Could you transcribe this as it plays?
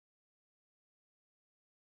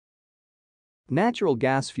Natural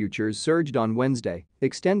gas futures surged on Wednesday,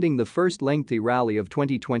 extending the first lengthy rally of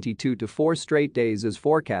 2022 to 4 straight days as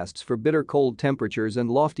forecasts for bitter cold temperatures and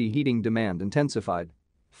lofty heating demand intensified.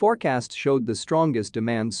 Forecasts showed the strongest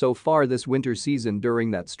demand so far this winter season during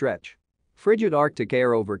that stretch. Frigid Arctic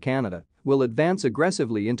air over Canada will advance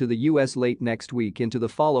aggressively into the U.S. late next week into the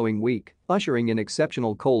following week, ushering in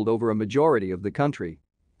exceptional cold over a majority of the country.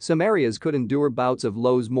 Some areas could endure bouts of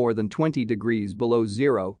lows more than 20 degrees below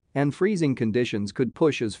zero, and freezing conditions could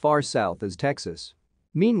push as far south as Texas.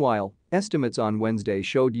 Meanwhile, estimates on Wednesday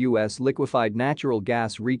showed U.S. liquefied natural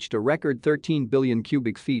gas reached a record 13 billion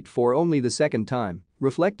cubic feet for only the second time,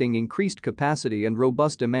 reflecting increased capacity and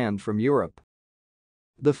robust demand from Europe.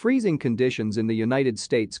 The freezing conditions in the United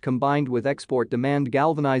States combined with export demand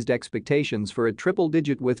galvanized expectations for a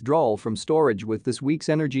triple-digit withdrawal from storage with this week's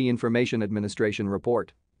Energy Information Administration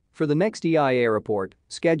report. For the next EIA report,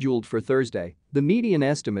 scheduled for Thursday, the median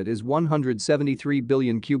estimate is 173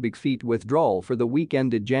 billion cubic feet withdrawal for the week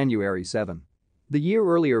ended January 7. The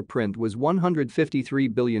year-earlier print was 153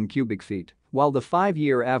 billion cubic feet, while the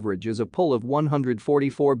 5-year average is a pull of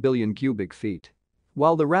 144 billion cubic feet.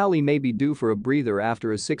 While the rally may be due for a breather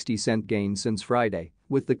after a 60-cent gain since Friday,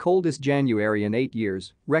 with the coldest January in 8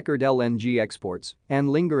 years, record LNG exports, and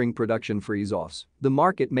lingering production freeze-offs, the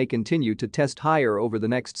market may continue to test higher over the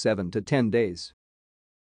next 7 to 10 days.